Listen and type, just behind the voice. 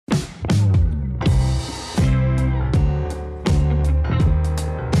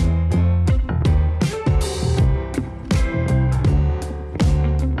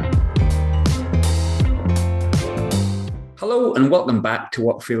Hello and welcome back to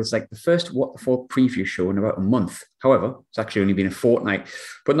what feels like the first What the For preview show in about a month. However, it's actually only been a fortnight.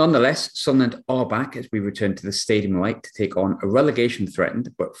 But nonetheless, Sunderland are back as we return to the Stadium Light to take on a relegation-threatened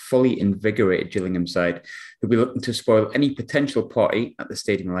but fully invigorated Gillingham side who'll be looking to spoil any potential party at the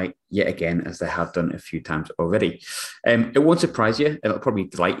Stadium Light yet again, as they have done a few times already. It won't surprise you, it'll probably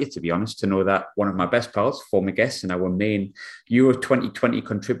delight you, to be honest, to know that one of my best pals, former guest and our main Euro 2020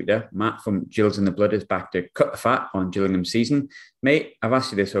 contributor, Matt from Gills in the Blood, is back to cut the fat on Gillingham's season. Mate, I've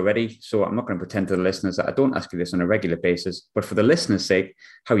asked you this already, so I'm not going to pretend to the listeners that I don't ask you this on a regular basis. But for the listeners' sake,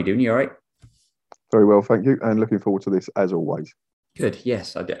 how are you doing? You all right? Very well, thank you. And looking forward to this as always. Good,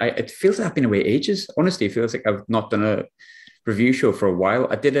 yes. It feels like I've been away ages. Honestly, it feels like I've not done a review show for a while.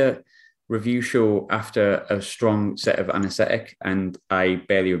 I did a review show after a strong set of anaesthetic and I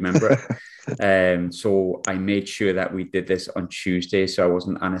barely remember it. So I made sure that we did this on Tuesday so I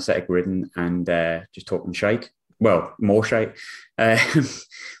wasn't anaesthetic ridden and just talking shite. Well, more shite.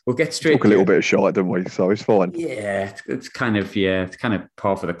 We'll get straight. Talk a little bit of shite, don't we? So it's fine. Yeah, it's kind of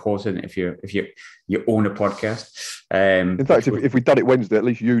par for the course, isn't it? If you own a podcast. In fact, if we'd done it Wednesday, at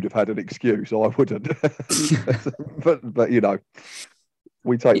least you'd have had an excuse. I wouldn't. but you know,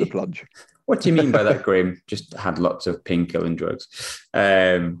 we take the plunge. What do you mean by that, Graham? Just had lots of painkilling drugs.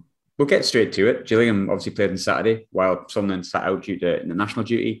 We'll get straight to it. Gillingham obviously played on Saturday while Sunderland sat out due to international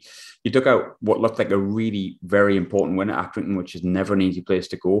duty. You took out what looked like a really very important win at Accrington, which is never an easy place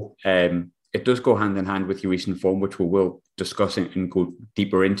to go. It does go hand in hand with your recent form, which we will discuss and go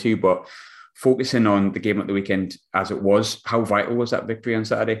deeper into. But focusing on the game at the weekend as it was, how vital was that victory on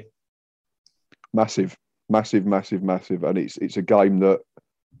Saturday? Massive. And it's a game that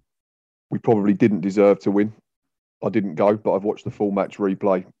we probably didn't deserve to win. I didn't go, but I've watched the full match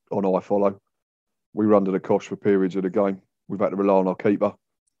replay on iFollow. We were under the cosh for periods of the game. We've had to rely on our keeper.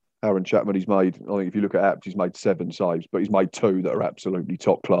 Aaron Chapman, I think if you look at Apt, he's made 7 saves, but he's made 2 that are absolutely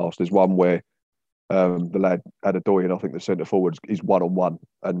top class. There's one where the lad Adedoyin, I think the centre forward, is one-on-one,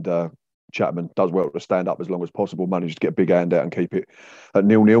 and Chapman does well to stand up as long as possible, manages to get a big hand out and keep it at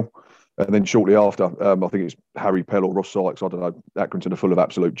 0-0. And then shortly after, I think it's Harry Pell or Ross Sykes, I don't know, Accrington are full of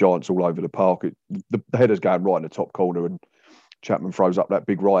absolute giants all over the park. The header's going right in the top corner and Chapman throws up that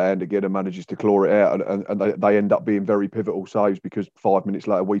big right hand again and manages to claw it out. And they end up being very pivotal saves because 5 minutes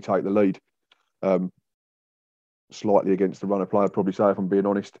later we take the lead. Slightly against the run of play, I'd probably say, if I'm being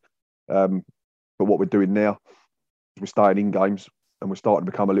honest. But what we're doing now is we're staying in games and we're starting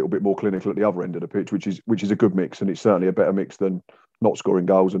to become a little bit more clinical at the other end of the pitch, which is a good mix. And it's certainly a better mix than not scoring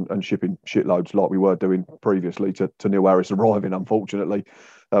goals and shipping shitloads like we were doing previously to Neil Harris arriving, unfortunately.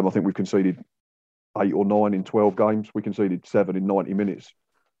 I think we've conceded 8 or 9 in 12 games. We conceded 7 in 90 minutes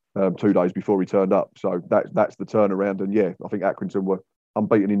 2 days before he turned up. So that's the turnaround. And yeah, I think Accrington were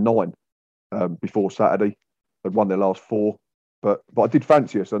unbeaten in 9 before Saturday. They'd won their last 4. But I did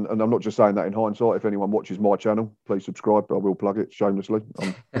fancy us, and I'm not just saying that in hindsight. If anyone watches my channel, please subscribe. I will plug it shamelessly.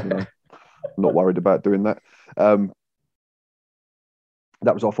 I'm not worried about doing that.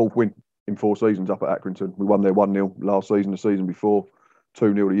 That was our 4th win in 4 seasons up at Accrington. We won there 1-0 last season, the season before,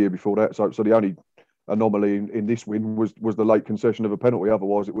 2-0 the year before that. So the only anomaly in this win was the late concession of a penalty.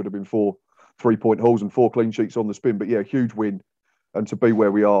 Otherwise, it would have been 4 3-point hauls and 4 clean sheets on the spin. But yeah, huge win. And to be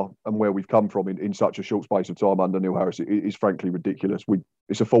where we are and where we've come from in such a short space of time under Neil Harris, it is frankly ridiculous.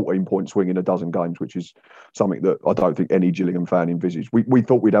 It's a 14-point swing in a dozen games, which is something that I don't think any Gillingham fan envisaged. We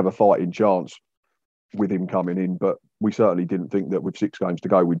thought we'd have a fighting chance with him coming in, but we certainly didn't think that with 6 games to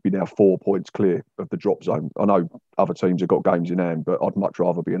go, we'd be now 4 points clear of the drop zone. I know other teams have got games in hand, but I'd much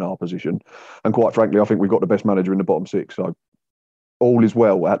rather be in our position. And quite frankly, I think we've got the best manager in the bottom 6. So all is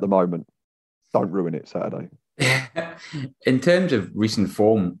well at the moment. Don't ruin it Saturday. In terms of recent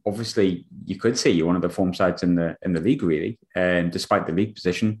form, obviously you could say you're one of the form sides in the league, really. And despite the league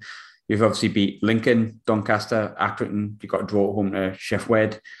position, you've obviously beat Lincoln, Doncaster, Accrington. You've got a draw at home to Sheff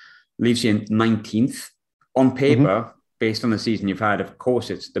Wed, leaves you in 19th on paper. Based on the season you've had. Of course,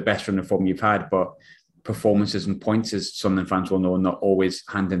 it's the best run of form you've had, but performances and points, as Sunderland fans will know, not always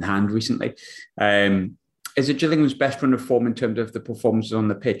hand in hand recently. Is it Gillingham's best run of form in terms of the performances on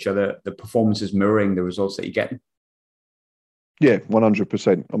the pitch? Are the performances mirroring the results that you're getting? Yeah,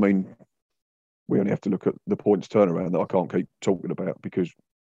 100%. I mean, we only have to look at the points turnaround that I can't keep talking about because,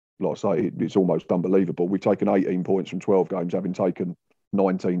 like I say, it's almost unbelievable. We've taken 18 points from 12 games, having taken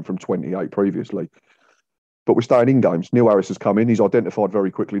 19 from 28 previously. But we're staying in games. Neil Harris has come in. He's identified very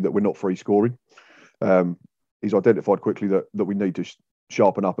quickly that we're not free scoring. He's identified quickly that we need to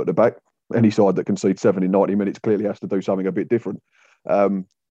sharpen up at the back. Any side that concedes 7 in 90 minutes clearly has to do something a bit different.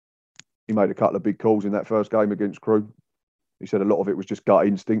 He made a couple of big calls in that first game against Crewe. He said a lot of it was just gut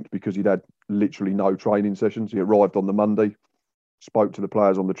instinct because he'd had literally no training sessions. He arrived on the Monday. spoke to the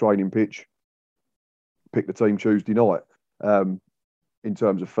players on the training pitch, picked the team Tuesday night. In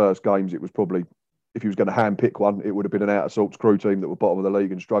terms of first games, it was probably, if he was going to hand pick one, it would have been an out of sorts Crewe team that were bottom of the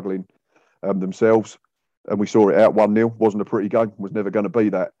league and struggling themselves. And we saw it out 1-0. Wasn't a pretty game. Was never going to be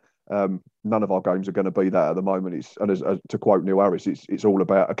that. None of our games are going to be that at the moment. To quote Neil Harris, it's all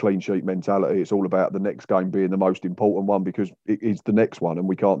about a clean sheet mentality. It's all about the next game being the most important one because it is the next one, and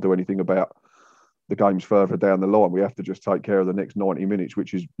we can't do anything about the games further down the line. We have to just take care of the next 90 minutes,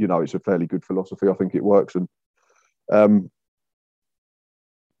 which is, it's a fairly good philosophy. I think it works. And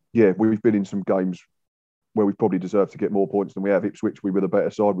we've been in some games where we probably deserve to get more points than we have. Ipswich, we were the better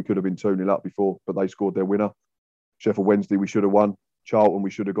side. We could have been 2-0 up before, but they scored their winner. Sheffield Wednesday, we should have won. Charlton, we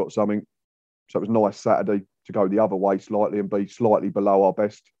should have got something. So it was nice Saturday to go the other way slightly and be slightly below our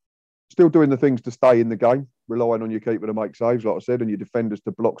best. Still doing the things to stay in the game, relying on your keeper to make saves, like I said, and your defenders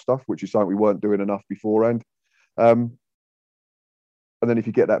to block stuff, which is something we weren't doing enough beforehand. And then if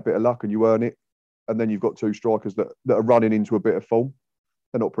you get that bit of luck and you earn it, and then you've got two strikers that are running into a bit of form.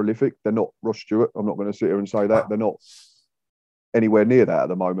 They're not prolific. They're not Ross Stewart. I'm not going to sit here and say that. They're not anywhere near that at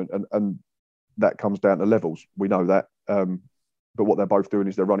the moment. And that comes down to levels. We know that. But what they're both doing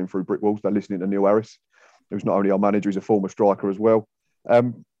is they're running through brick walls. They're listening to Neil Harris, who's not only our manager, he's a former striker as well.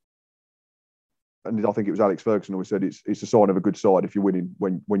 And I think it was Alex Ferguson who said it's a sign of a good side if you're winning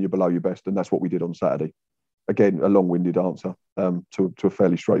when you're below your best. And that's what we did on Saturday. Again, a long-winded answer to a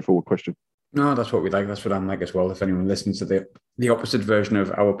fairly straightforward question. No, that's what we like. That's what I'm like as well. If anyone listens to the opposite version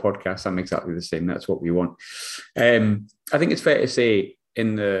of our podcast, I'm exactly the same. That's what we want. I think it's fair to say,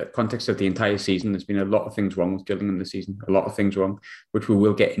 in the context of the entire season, there's been a lot of things wrong with Gillingham this season. A lot of things wrong, which we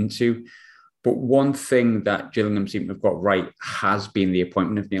will get into. But one thing that Gillingham seem to have got right has been the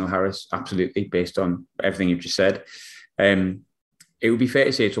appointment of Neil Harris, absolutely, based on everything you've just said. It would be fair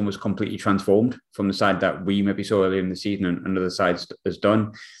to say it's almost completely transformed from the side that we maybe saw earlier in the season and other sides has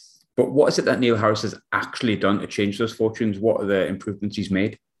done. But what is it that Neil Harris has actually done to change those fortunes? What are the improvements he's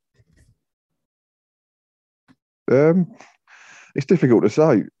made? It's difficult to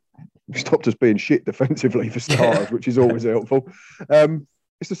say. He stopped us being shit defensively for starters, which is always helpful.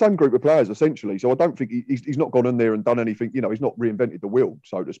 It's the same group of players, essentially. So I don't think he's not gone in there and done anything. He's not reinvented the wheel,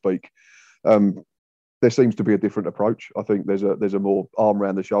 so to speak. There seems to be a different approach. I think there's a more arm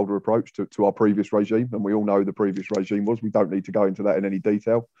around the shoulder approach to our previous regime, and we all know the previous regime was. We don't need to go into that in any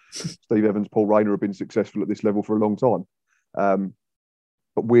detail. Steve Evans, Paul Rayner have been successful at this level for a long time,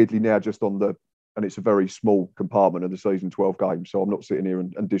 but weirdly now, and it's a very small compartment of the season, 12 games. So I'm not sitting here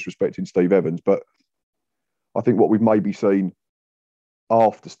and disrespecting Steve Evans, but I think what we've maybe seen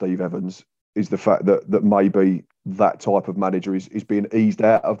after Steve Evans is the fact that maybe that type of manager is being eased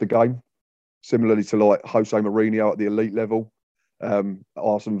out of the game. Similarly to like Jose Mourinho at the elite level,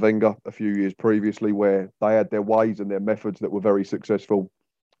 Arsene Wenger a few years previously, where they had their ways and their methods that were very successful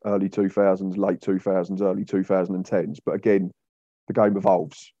early 2000s, late 2000s, early 2010s. But again, the game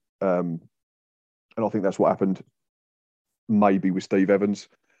evolves. And I think that's what happened maybe with Steve Evans.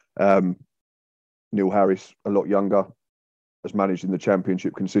 Neil Harris, a lot younger, has managed in the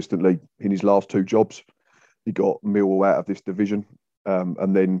Championship consistently in his last two jobs. He got Millwall out of this division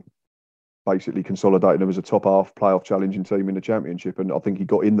and then basically consolidated them as a top half playoff challenging team in the Championship. And I think he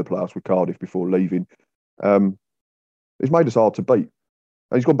got in the playoffs with Cardiff before leaving. It's made us hard to beat.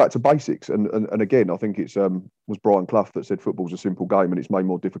 And he's gone back to basics. And again, I think it's was Brian Clough that said football's a simple game and it's made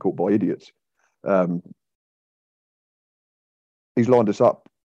more difficult by idiots. He's lined us up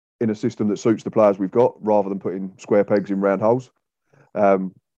in a system that suits the players we've got rather than putting square pegs in round holes.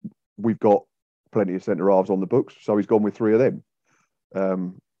 We've got plenty of centre halves on the books, so he's gone with three of them.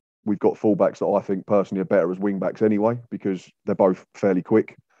 We've got fullbacks that I think personally are better as wing backs anyway, because they're both fairly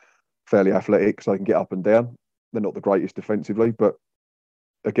quick, fairly athletic, so they can get up and down. They're not the greatest defensively, but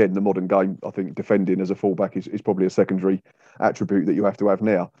again, the modern game, I think defending as a fullback is probably a secondary attribute that you have to have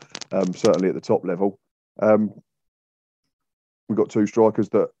now, certainly at the top level. We've got two strikers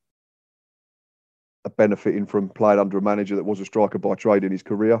that are benefiting from playing under a manager that was a striker by trade in his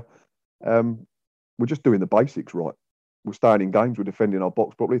career. We're just doing the basics right. We're staying in games. We're defending our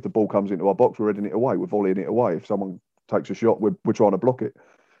box properly. If the ball comes into our box, we're heading it away. We're volleying it away. If someone takes a shot, we're trying to block it.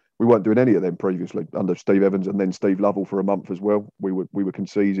 We weren't doing any of them previously under Steve Evans and then Steve Lovell for a month as well. We were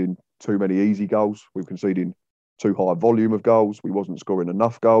conceding too many easy goals. We were conceding too high a volume of goals. We wasn't scoring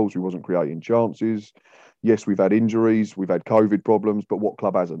enough goals. We wasn't creating chances. Yes, we've had injuries. We've had COVID problems, but what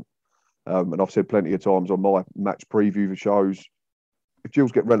club hasn't? And I've said plenty of times on my match preview shows, if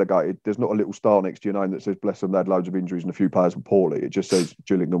Gills get relegated, there's not a little star next to your name that says, bless them, they had loads of injuries and a few players were poorly. It just says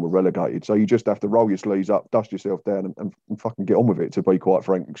Gillingham were relegated. So you just have to roll your sleeves up, dust yourself down and fucking get on with it, to be quite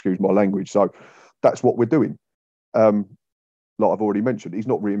frank, excuse my language. So that's what we're doing. like I've already mentioned, he's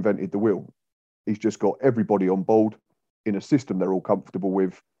not reinvented the wheel. He's just got everybody on board in a system they're all comfortable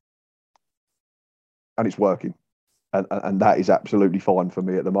with, and it's working. And that is absolutely fine for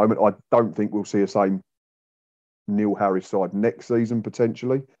me at the moment. I don't think we'll see a same Neil Harris side next season,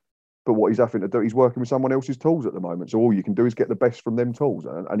 potentially. But what he's having to do, he's working with someone else's tools at the moment. So all you can do is get the best from them tools.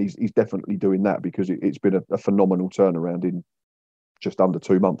 And he's definitely doing that, because it's been a phenomenal turnaround in just under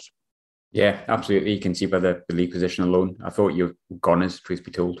 2 months. Yeah, absolutely. You can see by the league position alone. I thought you were goners, truth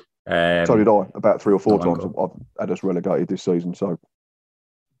be told. So did I. About 3 or 4 times I've had us relegated this season. So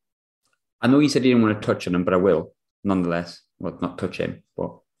I know you said you didn't want to touch on him, but I will nonetheless. Well, not touch him,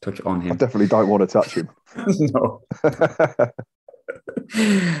 but touch on him. I definitely don't want to touch him. No.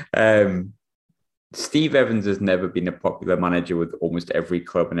 Steve Evans has never been a popular manager with almost every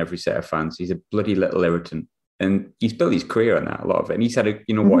club and every set of fans. He's a bloody little irritant. And he's built his career on that, a lot of it. And he said,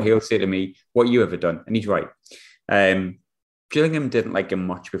 what he'll say to me, what you ever done? And he's right. Gillingham didn't like him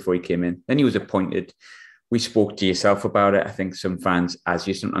much before he came in. Then he was appointed. We spoke to yourself about it. I think some fans, as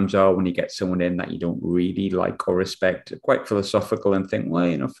you sometimes are, when you get someone in that you don't really like or respect, are quite philosophical and think,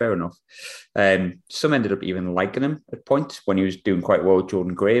 well, fair enough. Some ended up even liking him at points when he was doing quite well with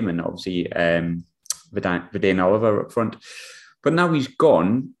Jordan Graham and obviously Vidane Oliver up front. But now he's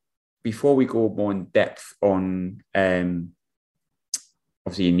gone. Before we go more in depth on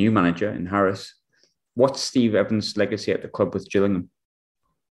obviously a new manager in Harris, what's Steve Evans' legacy at the club with Gillingham?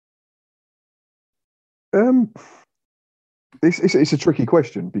 It's a tricky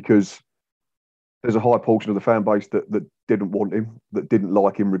question, because there's a high portion of the fan base that didn't want him, that didn't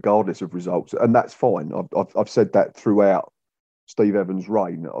like him regardless of results, and that's fine. I've said that throughout Steve Evans'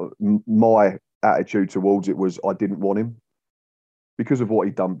 reign. My attitude towards it was I didn't want him because of what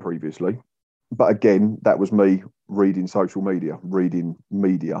he'd done previously. But again, that was me reading social media, reading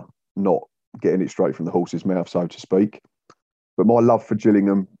media, not getting it straight from the horse's mouth, so to speak. But my love for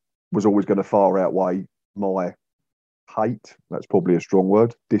Gillingham was always going to far outweigh my hate, that's probably a strong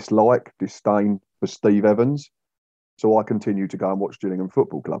word, dislike, disdain for Steve Evans. So I continued to go and watch Gillingham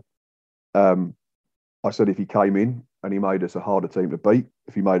Football Club. I said if he came in and he made us a harder team to beat,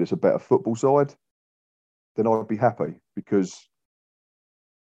 if he made us a better football side, then I'd be happy, because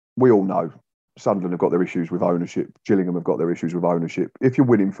we all know Sunderland have got their issues with ownership. Gillingham have got their issues with ownership. If you're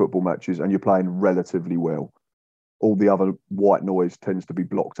winning football matches and you're playing relatively well, all the other white noise tends to be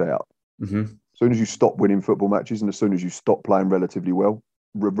blocked out. Mm-hmm. As soon as you stop winning football matches and as soon as you stop playing relatively well,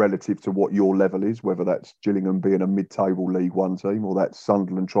 relative to what your level is, whether that's Gillingham being a mid-table League One team or that's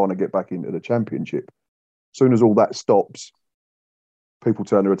Sunderland trying to get back into the Championship, as soon as all that stops, people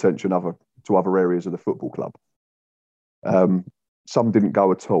turn their attention to other areas of the football club. Some didn't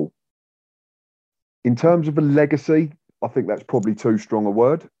go at all. In terms of a legacy, I think that's probably too strong a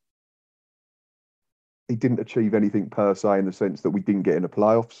word. He didn't achieve anything per se, in the sense that we didn't get in the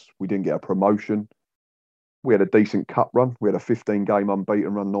playoffs, we didn't get a promotion. We had a decent cup run. We had a 15-game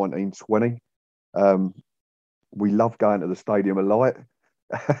unbeaten run, 19-20. We love going to the Stadium of Light.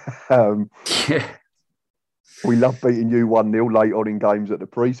 We love beating you 1-0 late on in games at the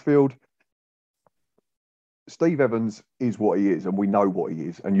Priestfield. Steve Evans is what he is, and we know what he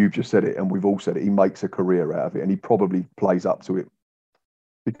is. And you've just said it, and we've all said it. He makes a career out of it, and he probably plays up to it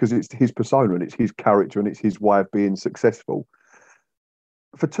because it's his persona and it's his character and it's his way of being successful.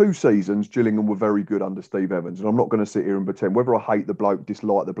 For 2 seasons, Gillingham were very good under Steve Evans, and I'm not going to sit here and pretend whether I hate the bloke,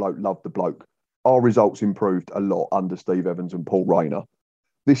 dislike the bloke, love the bloke. Our results improved a lot under Steve Evans and Paul Rayner.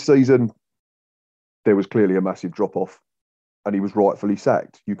 This season, there was clearly a massive drop-off, and he was rightfully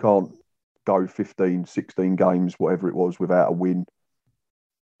sacked. You can't go 15, 16 games, whatever it was, without a win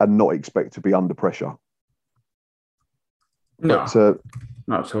and not expect to be under pressure. No, but,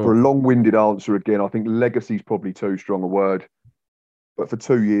 not at all. For a long-winded answer, again, I think legacy is probably too strong a word. But for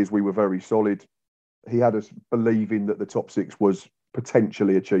 2 years, we were very solid. He had us believing that the top 6 was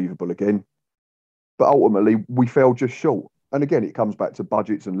potentially achievable again. But ultimately, we fell just short. And again, it comes back to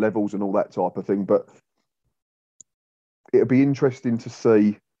budgets and levels and all that type of thing. But it'll be interesting to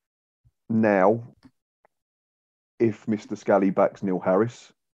see now if Mr. Scally backs Neil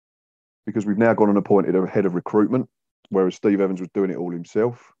Harris, because we've now gone and appointed a head of recruitment, whereas Steve Evans was doing it all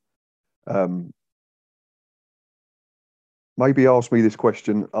himself. Maybe ask me this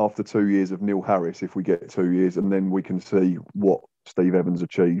question after 2 years of Neil Harris, if we get 2 years, and then we can see what Steve Evans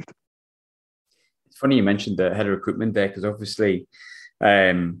achieved. It's funny you mentioned the head of recruitment there, because obviously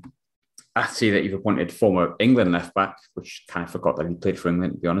I see that you've appointed former England left back, which kind of forgot that he played for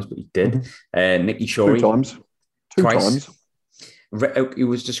England, to be honest, but he did. Nicky Shorey. 2 times. Two twice. times. He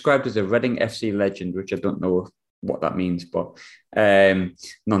was described as a Reading FC legend, which I don't know what that means. But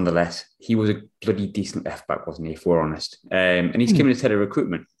nonetheless, he was a bloody decent left back, wasn't he, if we're honest? And he's came in as head of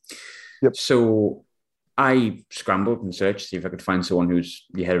recruitment. Yep. So I scrambled and searched to see if I could find someone who's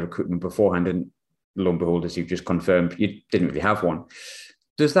the head of recruitment beforehand. And lo and behold, as you've just confirmed, you didn't really have one.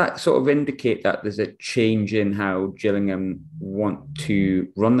 Does that sort of indicate that there's a change in how Gillingham want to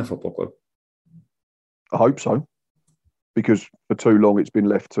run the football club? I hope so, because for too long it's been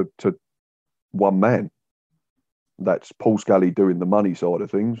left to one man. That's Paul Scally doing the money side of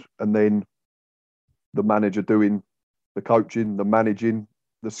things, and then the manager doing the coaching, the managing,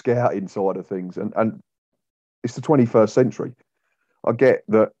 the scouting side of things. And it's the 21st century. I get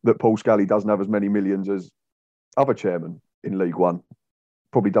that Paul Scally doesn't have as many millions as other chairmen in League One.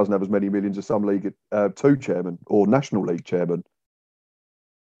 Probably doesn't have as many millions as some League Two chairman or National League chairman.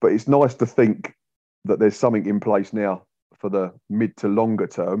 But it's nice to think that there's something in place now for the mid to longer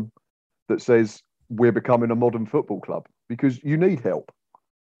term that says we're becoming a modern football club, because you need help.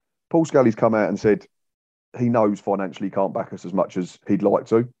 Paul Scally's come out and said he knows financially can't back us as much as he'd like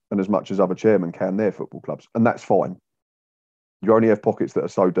to and as much as other chairmen can their football clubs. And that's fine. You only have pockets that are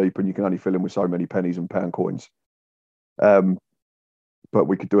so deep and you can only fill in with so many pennies and pound coins. But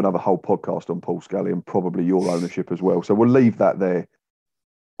we could do another whole podcast on Paul Scally and probably your ownership as well. So we'll leave that there.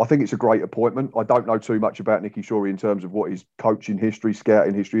 I think it's a great appointment. I don't know too much about Nicky Shorey in terms of what his coaching history,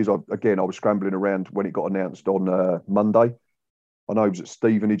 scouting history is. I was scrambling around when it got announced on Monday. I know he was at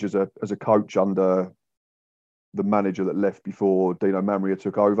Stevenage as a coach under the manager that left before Dino Mamria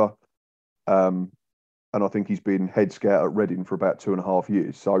took over. And I think he's been head scout at Reading for about 2.5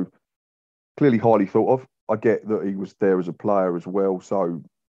 years. So clearly highly thought of. I get that he was there as a player as well, so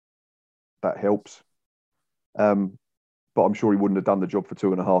that helps. But I'm sure he wouldn't have done the job for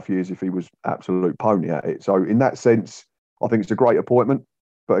 2.5 years if he was absolute pony at it. So in that sense, I think it's a great appointment.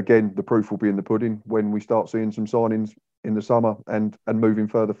 But again, the proof will be in the pudding when we start seeing some signings in the summer and moving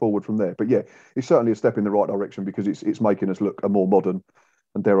further forward from there. But yeah, it's certainly a step in the right direction because it's making us look a more modern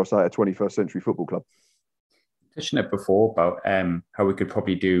and, dare I say, a 21st century football club. Touching it before about how we could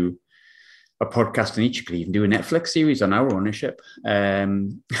probably do a podcast on each. You could even do a Netflix series on our ownership.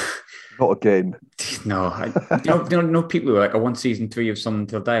 Not again. No, people who are like, I want season 3 of Sunderland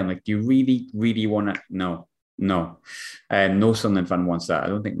Till Die. I'm like, do you really, really want to? No. No Sunderland fan wants that. I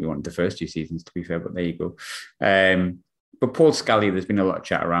don't think we wanted the first 2 seasons, to be fair, but there you go. But Paul Scally, there's been a lot of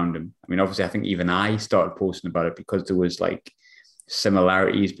chat around him. I mean, obviously, I think even I started posting about it because there was like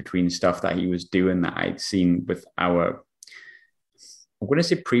similarities between stuff that he was doing that I'd seen with our, I'm going to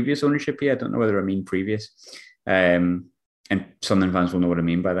say previous ownership here. I don't know whether I mean previous. And Sunderland fans will know what I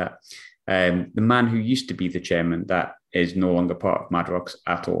mean by that. The man who used to be the chairman that is no longer part of Mad Rocks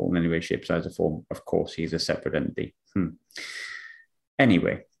at all in any way, shape, size, or form. Of course, he's a separate entity.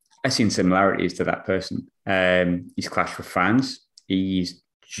 Anyway, I've seen similarities to that person. He's clashed with fans. He's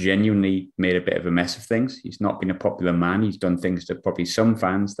genuinely made a bit of a mess of things. He's not been a popular man. He's done things to probably some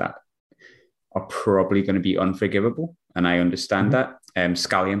fans that are probably going to be unforgivable. And I understand that.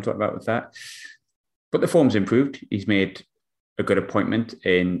 Scally, I'm talking about with that. But the form's improved. He's made a good appointment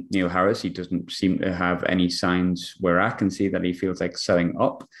in Neil Harris. He doesn't seem to have any signs where I can see that he feels like selling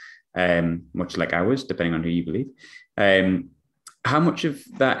up, much like ours, depending on who you believe. How much of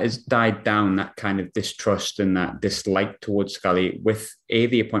that has died down, that kind of distrust and that dislike towards Scally with A,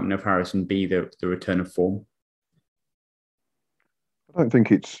 the appointment of Harris, and B, the return of form? I don't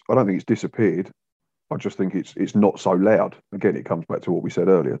think it's disappeared. I just think it's not so loud. Again, it comes back to what we said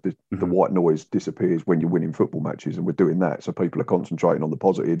earlier. The white noise disappears when you're winning football matches, and we're doing that. So people are concentrating on the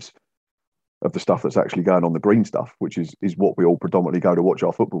positives of the stuff that's actually going on, the green stuff, which is what we all predominantly go to watch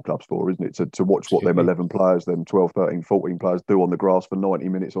our football clubs for, isn't it? To watch what them 11 players, them 12, 13, 14 players do on the grass for 90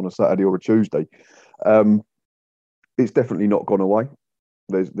 minutes on a Saturday or a Tuesday. It's definitely not gone away.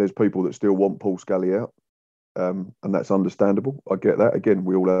 There's people that still want Paul Scally out, and that's understandable. I get that. Again,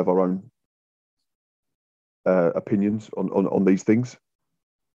 we all have our own opinions on these things.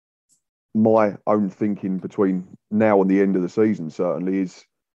 My own thinking between now and the end of the season certainly is,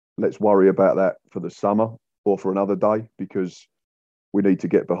 let's worry about that for the summer or for another day, because we need to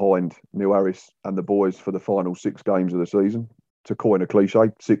get behind Neil Harris and the boys for the final 6 games of the season. To coin a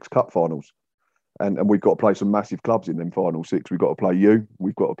cliche, 6 cup finals. And we've got to play some massive clubs in them final 6. We've got to play you.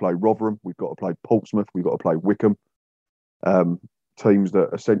 We've got to play Rotherham. We've got to play Portsmouth. We've got to play Wycombe. Teams that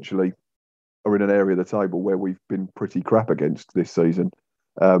essentially are in an area of the table where we've been pretty crap against this season,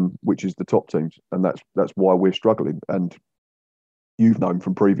 which is the top teams. And that's why we're struggling. And you've known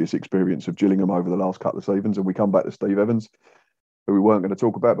from previous experience of Gillingham over the last couple of seasons, and we come back to Steve Evans, who we weren't going to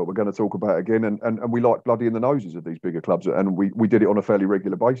talk about, but we're going to talk about again. And we like bloody in the noses of these bigger clubs. And we did it on a fairly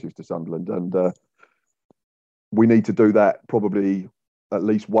regular basis to Sunderland. And we need to do that probably at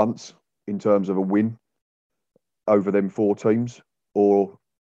least once in terms of a win over them 4 teams, or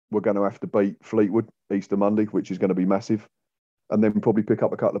we're going to have to beat Fleetwood Easter Monday, which is going to be massive, and then probably pick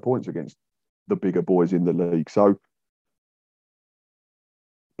up a couple of points against the bigger boys in the league. So,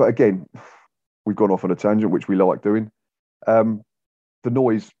 but again, we've gone off on a tangent, which we like doing. The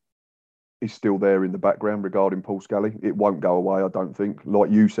noise is still there in the background regarding Paul Scally. It won't go away, I don't think.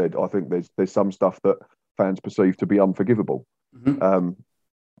 Like you said, I think there's some stuff that fans perceive to be unforgivable. Mm-hmm.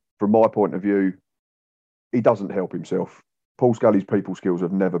 From my point of view, he doesn't help himself. Paul Scully's people skills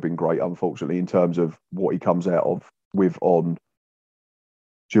have never been great, unfortunately, in terms of what he comes out with on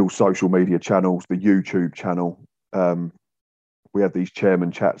Gill's social media channels, the YouTube channel. We had these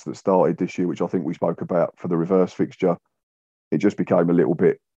chairman chats that started this year, which I think we spoke about for the reverse fixture. It just became a little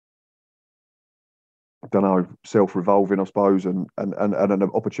bit, I don't know, self-revolving, I suppose, and an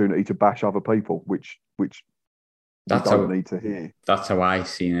opportunity to bash other people, which that's you don't need to hear. That's how I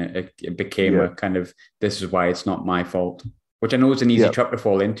seen it. It became a kind of, this is why it's not my fault, which I know is an easy trap to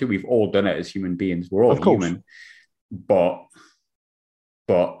fall into. We've all done it as human beings. We're all human. But,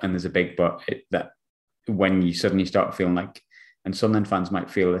 and there's a big but, that when you suddenly start feeling like, and Sunderland fans might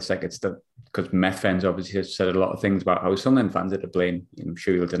feel this like it's because Meth fans obviously have said a lot of things about how Sunderland fans are to blame. I'm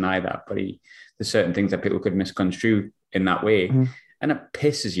sure you'll deny that, but there's certain things that people could misconstrue in that way, and it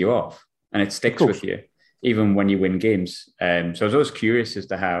pisses you off, and it sticks with you, even when you win games. So I was always curious as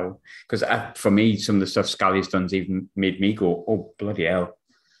to how, because for me, some of the stuff Scally's done's even made me go, "Oh bloody hell!"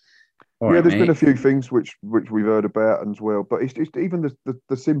 There's been a few things which we've heard about as well, but it's even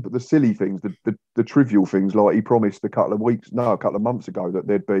the simple, the silly things, the trivial things, like he promised a couple of months ago that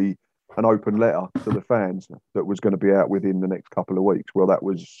there'd be an open letter to the fans that was going to be out within the next couple of weeks. Well, that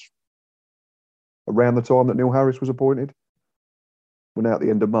was around the time that Neil Harris was appointed. We're now at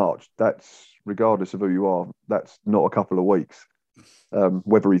the end of March. That's, regardless of who you are, that's not a couple of weeks.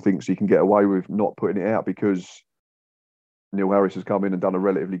 Whether he thinks he can get away with not putting it out because Neil Harris has come in and done a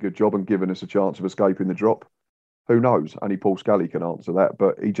relatively good job and given us a chance of escaping the drop, who knows? Only Paul Scally can answer that,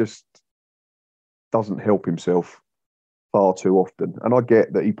 but he just doesn't help himself far too often. And I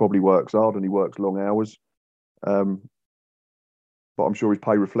get that he probably works hard and he works long hours, but I'm sure his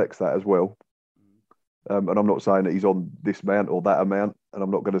pay reflects that as well. And I'm not saying that he's on this amount or that amount, and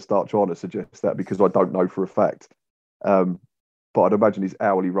I'm not going to start trying to suggest that because I don't know for a fact. But I'd imagine his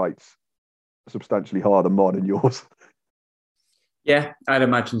hourly rate's substantially higher than mine and yours. Yeah, I'd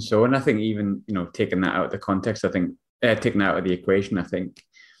imagine so. And I think even, taking that out of the context, taking that out of the equation, I think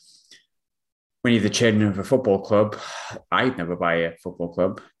when you're the chairman of a football club, I'd never buy a football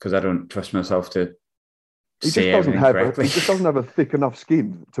club because I don't trust myself to say everything correctly. He just doesn't have a thick enough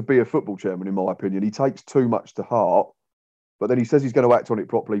skin to be a football chairman, in my opinion. He takes too much to heart, but then he says he's going to act on it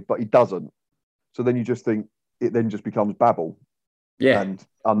properly, but he doesn't. So then you just think it then just becomes babble. Yeah.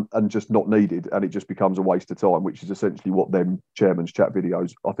 And just not needed, and it just becomes a waste of time, which is essentially what them chairman's chat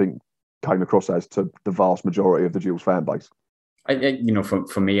videos, I think, came across as to the vast majority of the Gills fan base.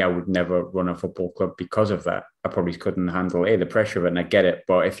 For me, I would never run a football club because of that. I probably couldn't handle the pressure of it, and I get it.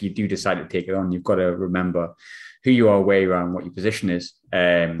 But if you do decide to take it on, you've got to remember who you are, where you are, and what your position is.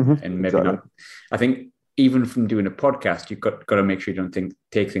 And maybe not. I think even from doing a podcast, you've got to make sure you don't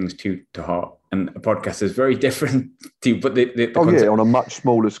take things too to heart. And a podcast is very different to, but the concept, on a much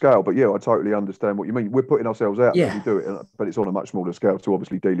smaller scale. But I totally understand what you mean. We're putting ourselves out there, we do it, but it's on a much smaller scale. So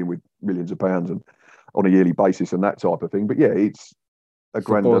obviously dealing with millions of pounds and on a yearly basis and that type of thing. But it's a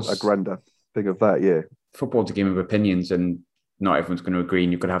grander thing of that. Yeah, football's a game of opinions, and not everyone's going to agree.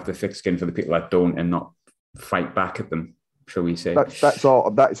 And you've got to have the thick skin for the people that don't, and not fight back at them, shall we say? That's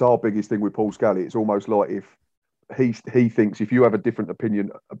our biggest thing with Paul Scally. It's almost like if he thinks if you have a different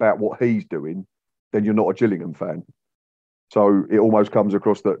opinion about what he's doing, then you're not a Gillingham fan. So it almost comes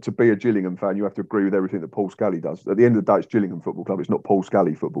across that to be a Gillingham fan, you have to agree with everything that Paul Scally does. At the end of the day, it's Gillingham Football Club. It's not Paul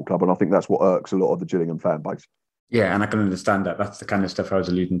Scally Football Club. And I think that's what irks a lot of the Gillingham fan base. Yeah, and I can understand that. That's the kind of stuff I was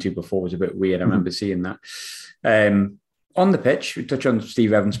alluding to before. It was a bit weird. I remember seeing that. On the pitch, we touched on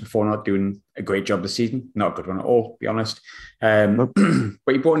Steve Evans before, not doing a great job this season. Not a good one at all, to be honest. Nope.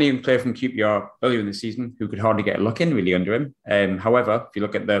 But he brought a young player from QPR earlier in the season who could hardly get a look in really under him. However, if you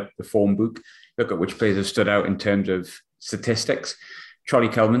look at the form book, look at which players have stood out in terms of statistics. Charlie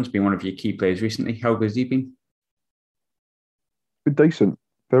Kelman's been one of your key players recently. How good has he been? Been decent,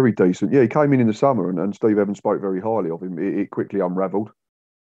 very decent. Yeah, he came in the summer and Steve Evans spoke very highly of him. It quickly unravelled.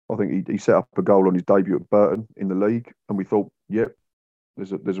 I think he set up a goal on his debut at Burton in the league, and we thought,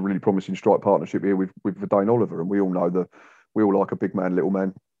 there's a really promising strike partnership here with Verdane Oliver, and we all know we all like a big man, little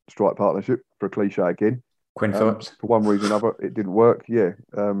man strike partnership, for a cliche again. Quinn Phillips. For one reason or another, it didn't work.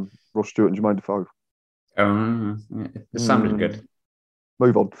 Ross Stewart and Jermaine Defoe. Oh, it sounded good.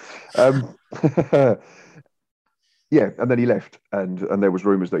 Move on. Yeah, and then he left, and there was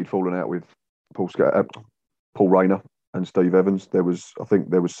rumours that he'd fallen out with Paul Rayner and Steve Evans. I think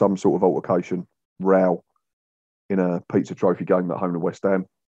there was some sort of altercation, row in a Pizza Trophy game at home to West Ham,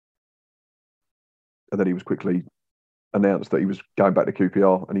 and then he was quickly announced that he was going back to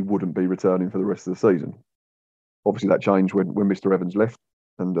QPR and he wouldn't be returning for the rest of the season. Obviously, that changed when Mr. Evans left,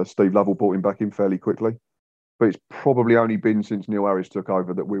 and Steve Lovell brought him back in fairly quickly. But it's probably only been since Neil Harris took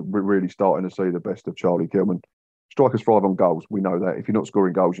over that we're really starting to see the best of Charlie Kilman. Strikers thrive on goals. We know that. If you're not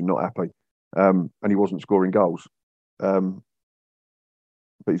scoring goals, you're not happy. And he wasn't scoring goals. But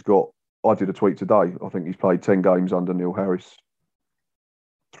he's got, I did a tweet today, I think he's played 10 games under Neil Harris,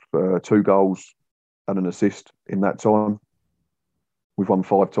 2 goals and an assist in that time. We've won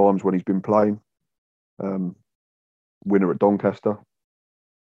 5 times when he's been playing. Winner at Doncaster,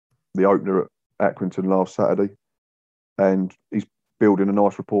 the opener at Accrington last Saturday. And he's building a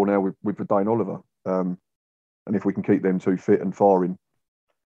nice rapport now with Dane Oliver. And if we can keep them 2 fit and firing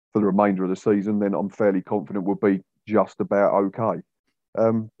for the remainder of the season, then I'm fairly confident we'll be just about okay.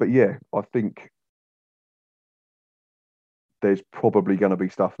 But yeah, I think there's probably going to be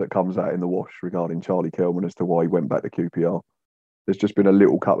stuff that comes out in the wash regarding Charlie Kilman as to why he went back to QPR. There's just been a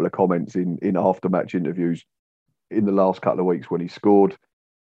little couple of comments in after-match interviews in the last couple of weeks when he scored.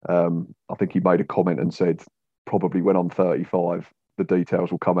 I think he made a comment and said, probably when I'm 35, the details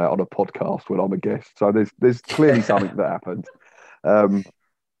will come out on a podcast when I'm a guest. So there's clearly something that happened.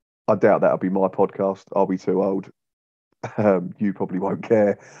 I doubt that'll be my podcast. I'll be too old. You probably won't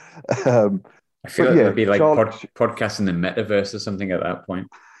care. I feel like there'll be like podcasts in the metaverse or something at that point.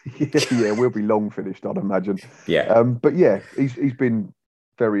 Yeah, we'll be long finished, I'd imagine. Yeah. But yeah, he's been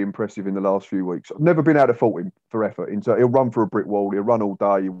very impressive in the last few weeks. I've never been able to fault him for effort. He'll run for a brick wall. He'll run all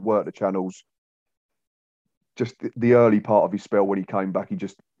day. He'll work the channels. Just the early part of his spell when he came back,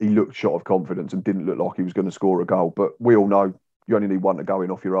 he looked shot of confidence and didn't look like he was going to score a goal. But we all know you only need one to go in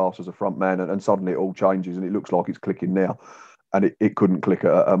off your arse as a front man, and suddenly it all changes and it looks like it's clicking now. And it couldn't click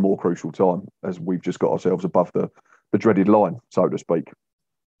at a more crucial time, as we've just got ourselves above the dreaded line, so to speak.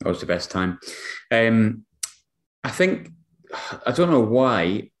 That was the best time. I think, I don't know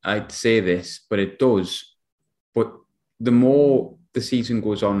why I'd say this, but it does. But the more the season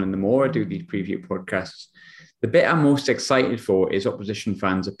goes on and the more I do these preview podcasts, the bit I'm most excited for is opposition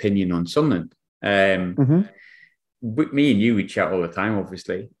fans' opinion on Sunderland. With me and you, we chat all the time,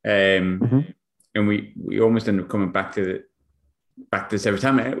 obviously. And we almost end up coming back to this every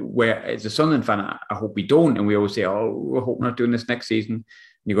time. Where as a Sunderland fan, I hope we don't. And we always say, oh, I hope we're not doing this next season. And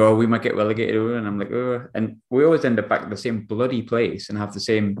you go, oh, we might get relegated. And I'm like, oh. And we always end up back at the same bloody place and have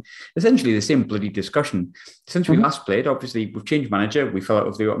essentially the same bloody discussion. Since we last played, obviously, we've changed manager. We fell out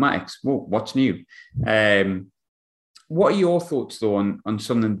of the automatics. Well, what's new? What are your thoughts, though, on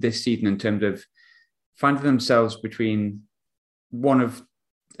Sunderland this season in terms of finding themselves between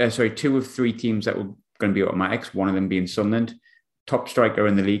two of 3 teams that were going to be automatics, one of them being Sunderland, top striker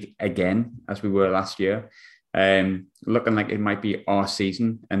in the league again, as we were last year, looking like it might be our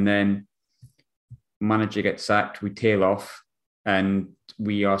season, and then manager gets sacked, we tail off, and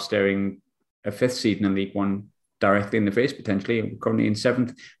we are staring a 5th season in League One directly in the face, potentially, and we're currently in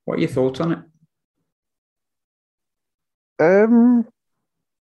 7th. What are your thoughts on it?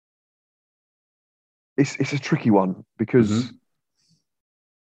 It's a tricky one because,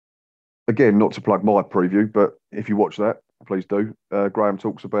 again, not to plug my preview, but if you watch that, please do. Graham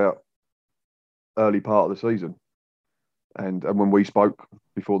talks about early part of the season, and when we spoke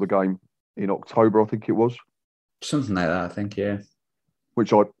before the game in October, I think it was something like that. I think, yeah.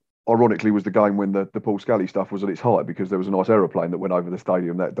 Which ironically was the game when the Paul Scally stuff was at its height because there was a nice aeroplane that went over the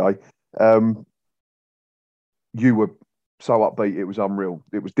stadium that day. You were so upbeat, it was unreal.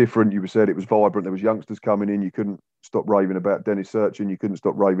 It was different. You said it was vibrant. There was youngsters coming in. You couldn't stop raving about Dennis Searchin. You couldn't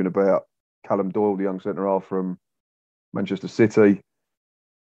stop raving about Callum Doyle, the young centre half from Manchester City.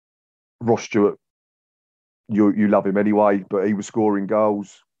 Ross Stewart, you love him anyway, but he was scoring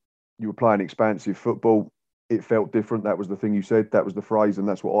goals. You were playing expansive football. It felt different. That was the thing you said. That was the phrase, and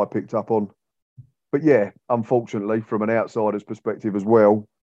that's what I picked up on. But yeah, unfortunately, from an outsider's perspective as well,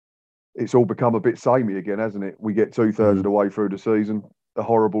 it's all become a bit samey again, hasn't it? We get 2/3 of the way through the season. A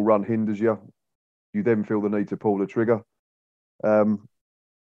horrible run hinders you. You then feel the need to pull the trigger.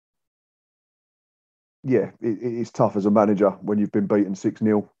 Yeah, it's tough as a manager when you've been beaten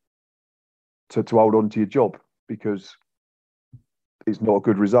 6-0 to hold on to your job because it's not a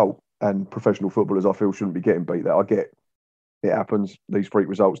good result. And professional footballers, I feel, shouldn't be getting beat that. I get it happens. These freak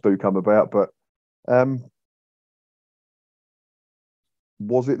results do come about, but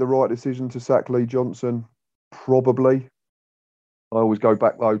Was it the right decision to sack Lee Johnson? Probably. I always go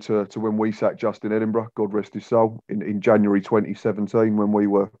back, though, to when we sacked Justin Edinburgh, God rest his soul, in January 2017, when we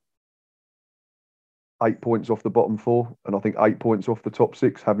were 8 points off the bottom four, and I think 8 points off the top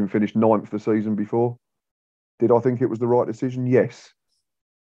six, having finished ninth the season before. Did I think it was the right decision? Yes.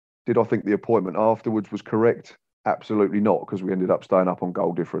 Did I think the appointment afterwards was correct? Absolutely not, because we ended up staying up on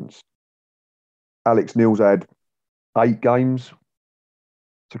goal difference. Alex Neil's had 8 games.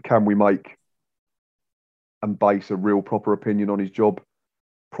 So can we make and base a real proper opinion on his job?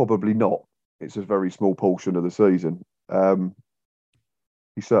 Probably not. It's a very small portion of the season.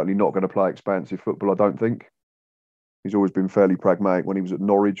 He's certainly not going to play expansive football, I don't think. He's always been fairly pragmatic when he was at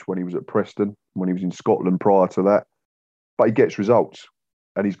Norwich, when he was at Preston, when he was in Scotland prior to that. But he gets results,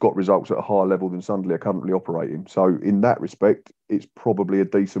 and he's got results at a higher level than Sunderland are currently operating. So in that respect, it's probably a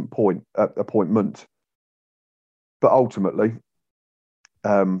decent appointment. But ultimately,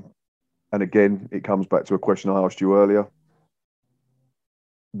 and again, it comes back to a question I asked you earlier.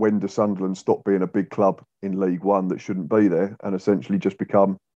 When does Sunderland stop being a big club in League One that shouldn't be there and essentially just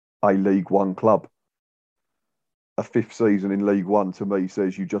become a League One club? A 5th season in League One, to me,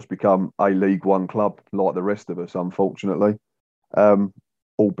 says you just become a League One club like the rest of us, unfortunately.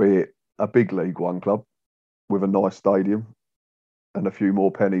 Albeit a big League One club with a nice stadium and a few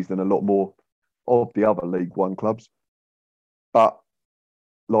more pennies than a lot more of the other League One clubs. But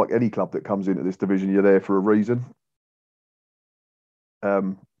like any club that comes into this division, you're there for a reason.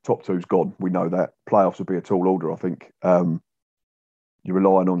 Top two's gone. We know that. Playoffs will be a tall order, I think. You're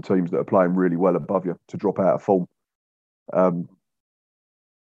relying on teams that are playing really well above you to drop out of form. But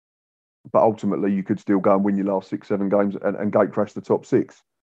ultimately, you could still go and win your last 6-7 games and gate crash the top 6.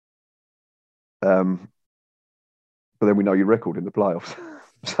 But then we know your record in the playoffs.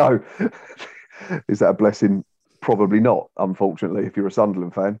 So is that a blessing? Probably not, unfortunately, if you're a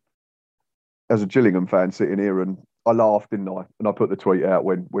Sunderland fan. As a Gillingham fan sitting here, and I laughed, didn't I? And I put the tweet out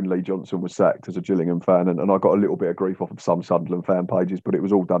when Lee Johnson was sacked as a Gillingham fan, and I got a little bit of grief off of some Sunderland fan pages, but it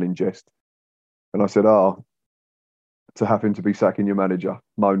was all done in jest. And I said, to having to be sacking your manager,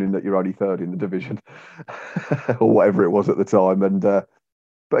 moaning that you're only 3rd in the division, or whatever it was at the time. And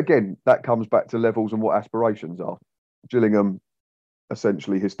but again, that comes back to levels and what aspirations are. Gillingham,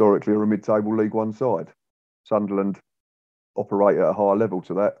 essentially, historically, are a mid-table League One side. Sunderland operate at a higher level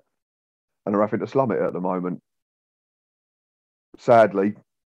to that and are having to slum it at the moment. Sadly,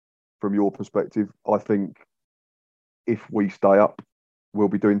 from your perspective, I think if we stay up, we'll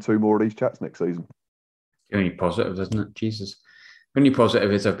be doing 2 more of these chats next season. The only positive, isn't it? Jesus. The only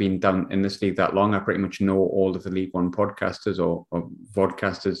positive is I've been down in this league that long. I pretty much know all of the League One podcasters or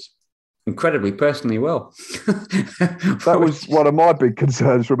vodcasters incredibly personally well. That was one of my big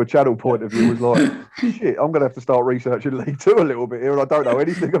concerns from a channel point of view, was like, shit, I'm going to have to start researching League Two a little bit here, and I don't know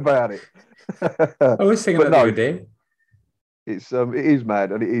anything about it. I was thinking that the other day. It is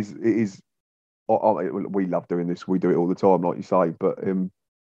mad, and it is. We love doing this. We do it all the time, like you say. But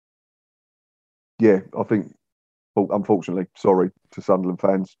yeah, I think, unfortunately, sorry to Sunderland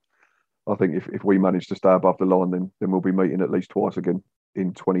fans, I think if we manage to stay above the line, then we'll be meeting at least twice again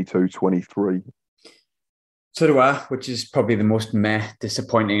in 22-23. So do I, which is probably the most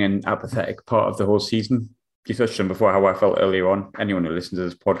disappointing and apathetic part of the whole season. You touched on before how I felt earlier on. Anyone who listens to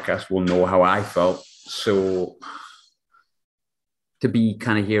this podcast will know how I felt. So to be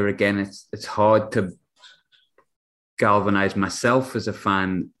kind of here again, it's hard to galvanize myself as a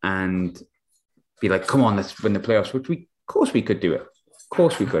fan and be like, come on, let's win the playoffs, which of course we could do it. Of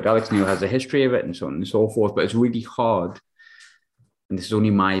course we could. Alex Neil has a history of it and so on and so forth, but it's really hard, and this is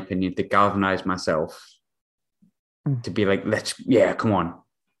only my opinion, to galvanize myself to be like, come on.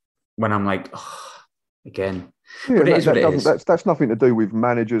 When I'm like, again. Yeah, but it is what it is. That's nothing to do with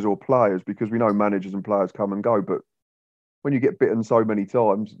managers or players, because we know managers and players come and go, but when you get bitten so many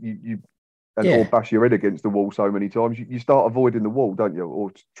times, or bash your head against the wall so many times, you start avoiding the wall, don't you?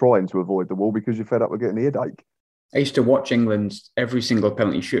 Or trying to avoid the wall because you're fed up with getting the headache. I used to watch England's every single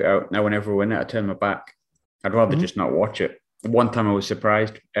penalty shootout. Now, whenever we win it, I turn my back. I'd rather just not watch it. One time I was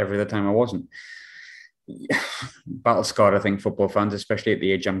surprised, every other time I wasn't. Battle scarred, I think, football fans, especially at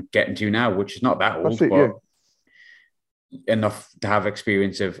the age I'm getting to now, which is not that old, but enough to have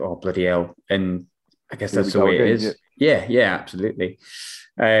experience of, oh, bloody hell. And I guess that's the way it is. Yeah, absolutely.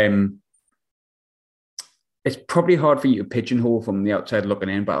 It's probably hard for you to pigeonhole from the outside looking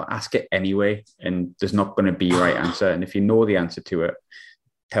in, but I'll ask it anyway, and there's not going to be a right answer. And if you know the answer to it,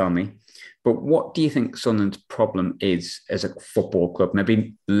 tell me. But what do you think Sunderland's problem is as a football club?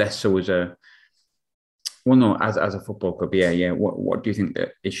 Maybe less so as a football club. Yeah. What do you think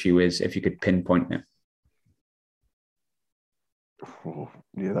the issue is, if you could pinpoint it? Oh,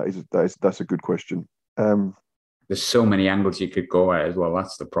 yeah, that's a good question. There's so many angles you could go at as well.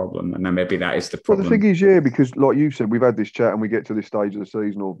 That's the problem. And then maybe that is the Well, the problem. thing is, yeah, because like you said, we've had this chat and we get to this stage of the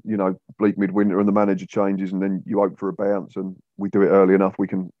season, or bleak midwinter, and the manager changes, and then you hope for a bounce, and we do it early enough, we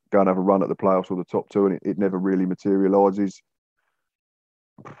can go and have a run at the playoffs or the top two, and it never really materialises.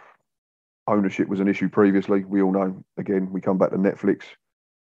 Ownership was an issue previously. We all know. Again, we come back to Netflix.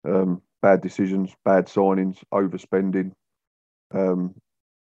 Bad decisions, bad signings, overspending.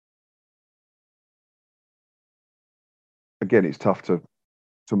 Again, it's tough to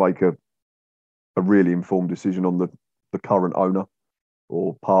make a really informed decision on the current owner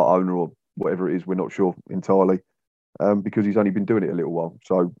or part owner or whatever it is. We're not sure entirely because he's only been doing it a little while.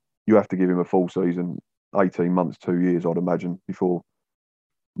 So you have to give him a full season, 18 months, 2 years, I'd imagine, before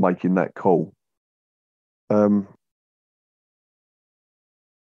making that call. I'm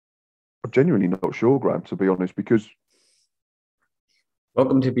genuinely not sure, Graham, to be honest, because...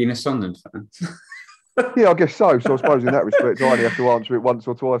 Welcome to being a Sunderland fan. Yeah, I guess so. So I suppose in that respect, I only have to answer it once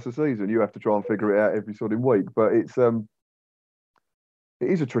or twice a season. You have to try and figure it out every sort of week. But it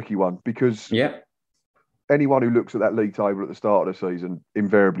is a tricky one because anyone who looks at that league table at the start of the season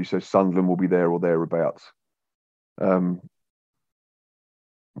invariably says Sunderland will be there or thereabouts. But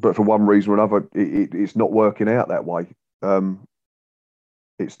for one reason or another, it's not working out that way.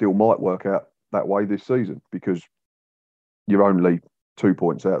 It still might work out that way this season because you're only 2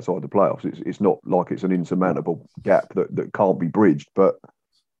 points outside the playoffs. It's not like it's an insurmountable gap that can't be bridged. But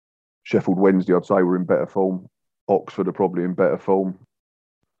Sheffield Wednesday, I'd say, we're in better form. Oxford are probably in better form.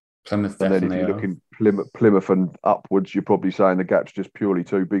 Plymouth and then if you're looking Plymouth and upwards, you're probably saying the gap's just purely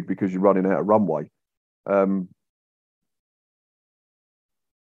too big because you're running out of runway. I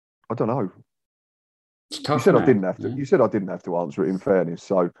don't know. It's tough, you said I didn't have to. You said I didn't have to answer it. In fairness,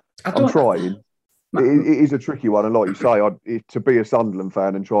 so I'm trying. It is a tricky one, and like you say, to be a Sunderland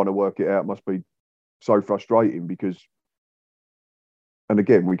fan and trying to work it out must be so frustrating because. And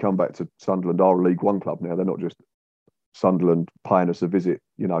again, we come back to Sunderland are a League One club now. They're not just Sunderland paying us a visit,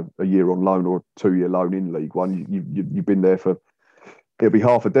 a year on loan or a 2-year loan in League One. You've been there for, it'll be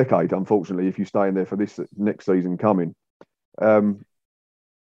half a decade, unfortunately, if you stay in there for this next season coming.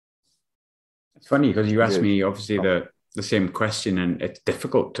 It's funny because you asked me obviously the same question, and it's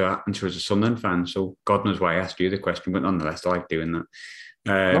difficult to answer as a Sunderland fan. So God knows why I asked you the question, but nonetheless, I like doing that.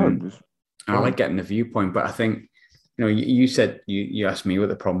 I like getting the viewpoint, but I think you said you asked me what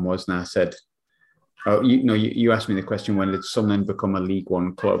the problem was, and I said, you asked me the question, when did Sunderland become a League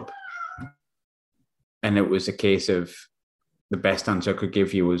One club? And it was a case of the best answer I could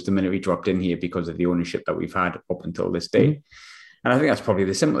give you was the minute we dropped in here because of the ownership that we've had up until this day. Mm-hmm. And I think that's probably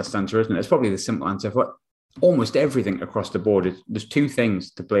the simplest answer, isn't it? It's probably the simple answer for almost everything across the board. There's two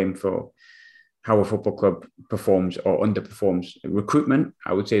things to blame for how a football club performs or underperforms. Recruitment,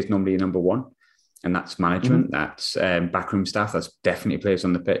 I would say, is normally number one. And that's management, that's backroom staff, that's definitely players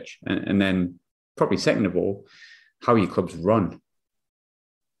on the pitch. And then probably second of all, how your clubs run.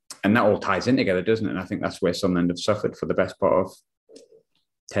 And that all ties in together, doesn't it? And I think that's where Sunderland have suffered for the best part of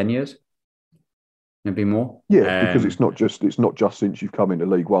 10 years. Maybe more. Yeah, because it's not just since you've come into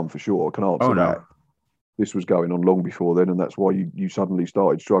League One for sure. I can answer that. This was going on long before then, and that's why you suddenly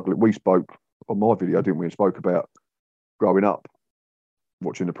started struggling. We spoke on my video, didn't we? And spoke about growing up,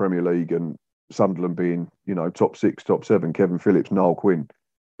 watching the Premier League and Sunderland being, top 6, top 7, Kevin Phillips, Niall Quinn,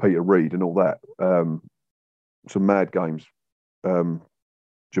 Peter Reid and all that. Some mad games.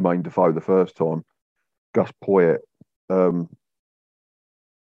 Jermaine Defoe the first time, Gus Poyet. When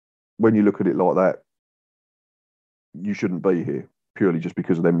you look at it like that, you shouldn't be here purely just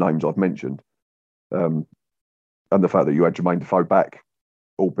because of them names I've mentioned. And the fact that you had Jermaine Defoe back,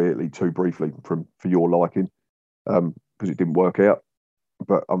 albeit too briefly for your liking, because it didn't work out.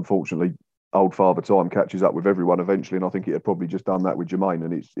 But unfortunately, old father time catches up with everyone eventually, and I think it had probably just done that with Jermaine.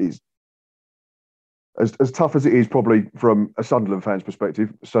 And it's as tough as it is probably from a Sunderland fan's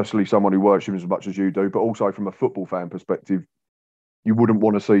perspective, especially someone who works him as much as you do, but also from a football fan perspective, you wouldn't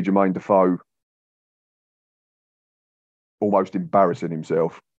want to see Jermaine Defoe almost embarrassing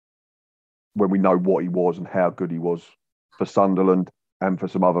himself when we know what he was and how good he was for Sunderland and for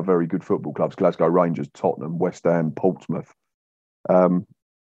some other very good football clubs, Glasgow Rangers, Tottenham, West Ham, Portsmouth.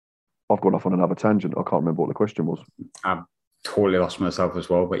 I've gone off on another tangent. I can't remember what the question was. I've totally lost myself as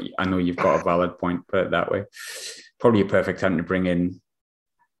well, but I know you've got a valid point, put it that way. Probably a perfect time to bring in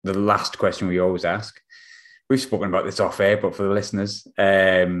the last question we always ask. We've spoken about this off air, but for the listeners,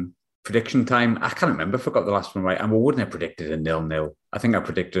 prediction time. I can't remember. I forgot the last one right. And we wouldn't have predicted a 0-0. I think I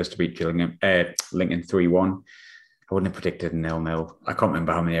predicted us to beat Lincoln 3-1. I wouldn't have predicted a 0-0. I can't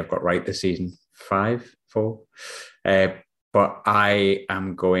remember how many I've got right this season. 5, 4. But I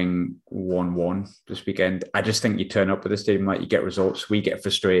am going 1-1 this weekend. I just think you turn up at the stadium, like you get results, we get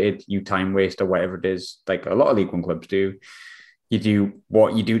frustrated, you time waste or whatever it is, like a lot of League One clubs do. You do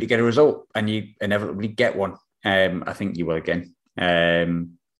what you do to get a result, and you inevitably get one. I think you will again.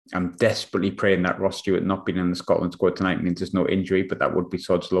 I'm desperately praying that Ross Stewart not being in the Scotland squad tonight means there's no injury, but that would be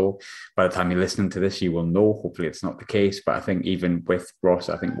sod's law. By the time you're listening to this, you will know. Hopefully it's not the case, but I think even with Ross,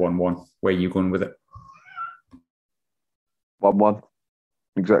 I think 1-1. Where are you going with it? 1-1.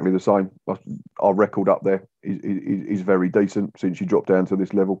 Exactly the same. Our record up there is very decent since you dropped down to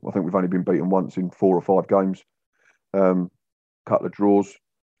this level. I think we've only been beaten once in 4 or 5 games. Couple of draws.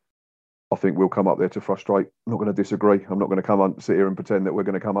 I think we'll come up there to frustrate. I'm not going to disagree. I'm not going to come and sit here and pretend that we're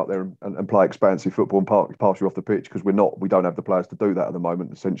going to come up there and play expansive football and pass you off the pitch, because we're not. We don't have the players to do that at the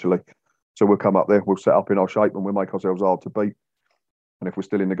moment, essentially. So we'll come up there, we'll set up in our shape, and we'll make ourselves hard to beat. And if we're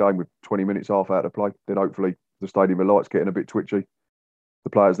still in the game with 20 minutes, half out of play, then hopefully the stadium of lights getting a bit twitchy. The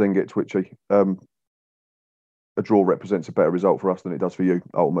players then get twitchy. A draw represents a better result for us than it does for you,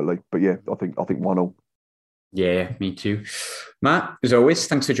 ultimately. But yeah, I think 1-1. Yeah, me too. Matt, as always,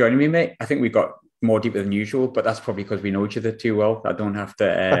 thanks for joining me, mate. I think we got more deeper than usual, but that's probably because we know each other too well. I don't have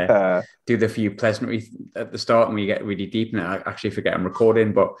to do the few pleasantries at the start and we get really deep and I actually forget I'm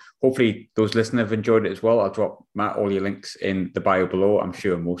recording. But hopefully those listeners have enjoyed it as well. I'll drop, Matt, all your links in the bio below. I'm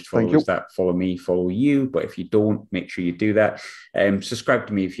sure most followers that follow me follow you, but if you don't, make sure you do that. Subscribe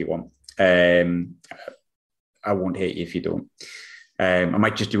to me if you want. I won't hate you if you don't. I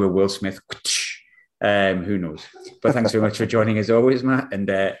might just do a Will Smith. Who knows? But thanks very much for joining as always, Matt, and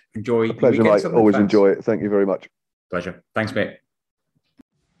enjoy. A pleasure, mate. Always enjoy it. Thank you very much. Pleasure. Thanks, mate.